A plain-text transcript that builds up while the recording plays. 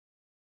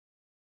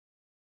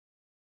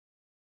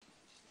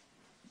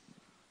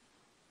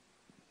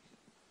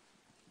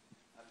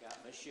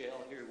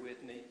Michelle here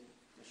with me.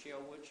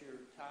 Michelle, what's your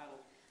title?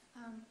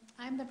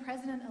 I'm the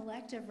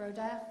president-elect of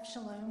Rodef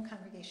Shalom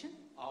Congregation.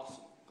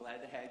 Awesome.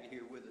 Glad to have you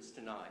here with us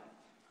tonight.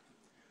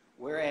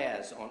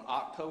 Whereas on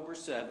October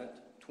 7th,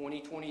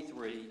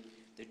 2023,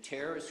 the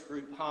terrorist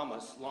group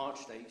Hamas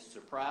launched a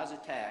surprise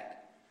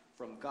attack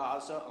from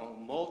Gaza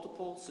on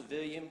multiple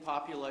civilian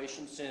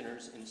population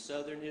centers in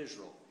southern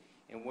Israel.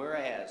 And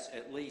whereas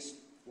at least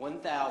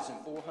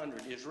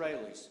 1,400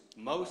 Israelis,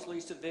 mostly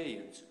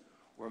civilians,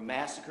 were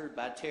massacred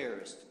by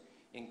terrorists,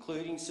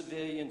 including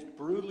civilians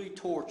brutally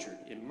tortured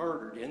and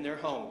murdered in their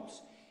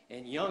homes,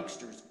 and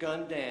youngsters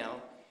gunned down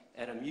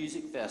at a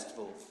music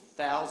festival,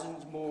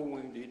 thousands more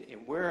wounded, and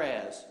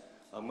whereas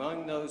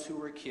among those who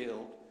were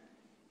killed,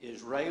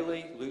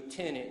 Israeli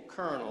Lieutenant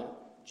Colonel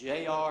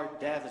J.R.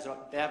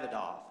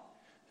 Davidoff,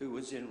 who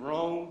was in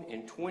Rome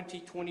in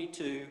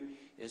 2022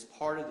 as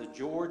part of the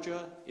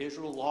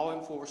Georgia-Israel Law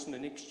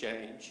Enforcement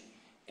Exchange,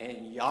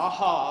 and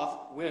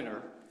Yahav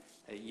Winner,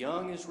 a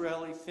young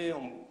Israeli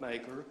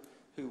filmmaker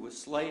who was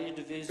slated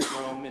to visit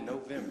Rome in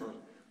November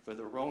for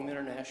the Rome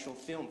International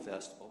Film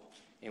Festival.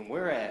 And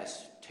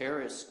whereas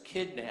terrorists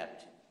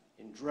kidnapped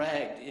and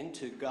dragged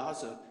into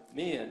Gaza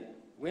men,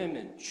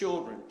 women,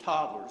 children,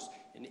 toddlers,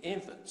 and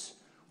infants,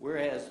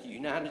 whereas the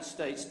United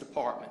States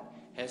Department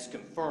has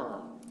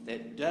confirmed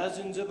that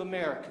dozens of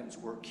Americans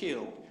were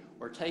killed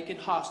or taken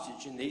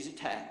hostage in these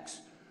attacks,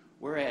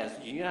 whereas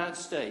the United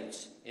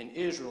States and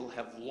Israel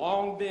have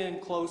long been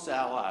close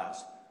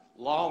allies,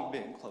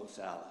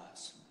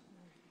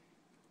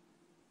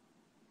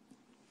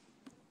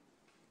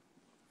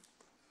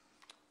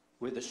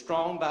 With a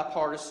strong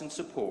bipartisan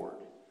support,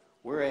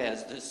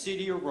 whereas the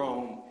city of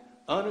Rome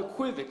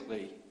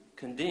unequivocally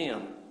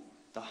condemned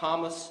the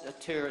Hamas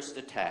terrorist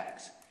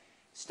attacks,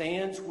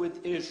 stands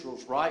with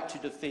Israel's right to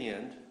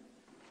defend,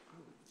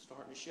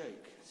 starting to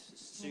shake, this is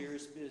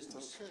serious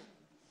business,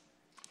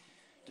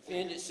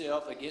 defend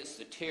itself against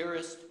the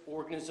terrorist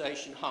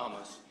organization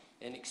Hamas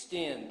and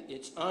extend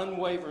its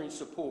unwavering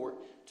support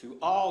to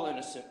all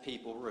innocent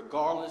people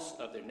regardless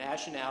of their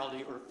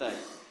nationality or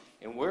faith.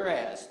 And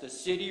whereas the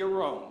city of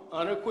Rome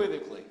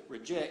unequivocally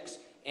rejects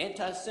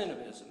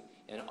anti-Semitism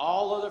and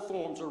all other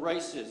forms of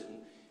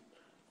racism,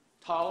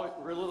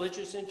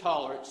 religious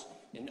intolerance,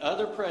 and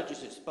other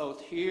prejudices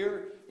both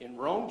here in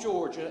Rome,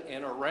 Georgia,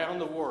 and around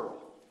the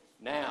world.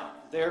 Now,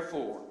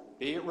 therefore,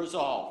 be it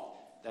resolved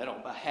that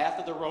on behalf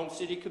of the Rome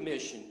City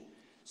Commission,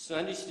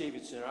 Sunday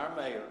Stevenson, our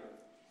mayor,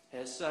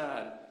 has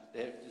signed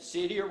that the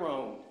city of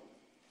Rome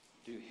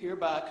do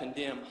hereby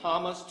condemn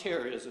Hamas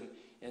terrorism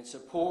and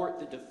support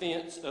the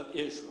defense of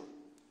Israel.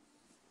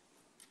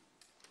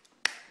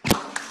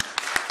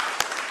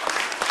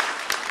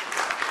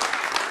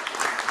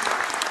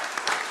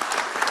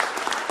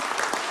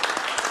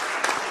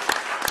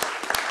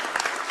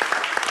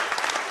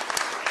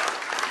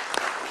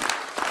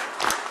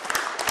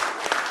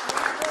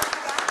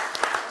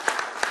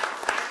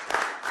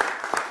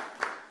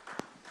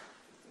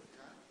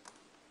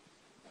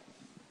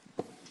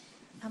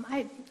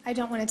 I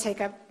don't want to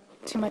take up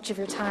too much of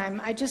your time.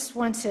 I just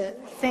want to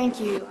thank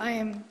you. I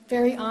am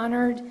very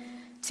honored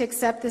to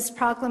accept this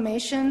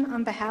proclamation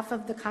on behalf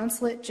of the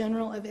Consulate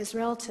General of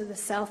Israel to the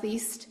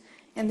Southeast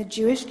and the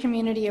Jewish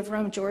community of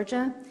Rome,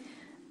 Georgia.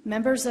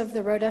 Members of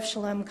the Rodef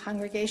Shalom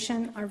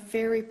congregation are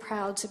very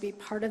proud to be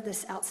part of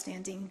this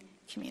outstanding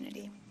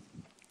community.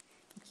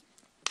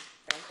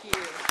 Thank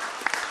you.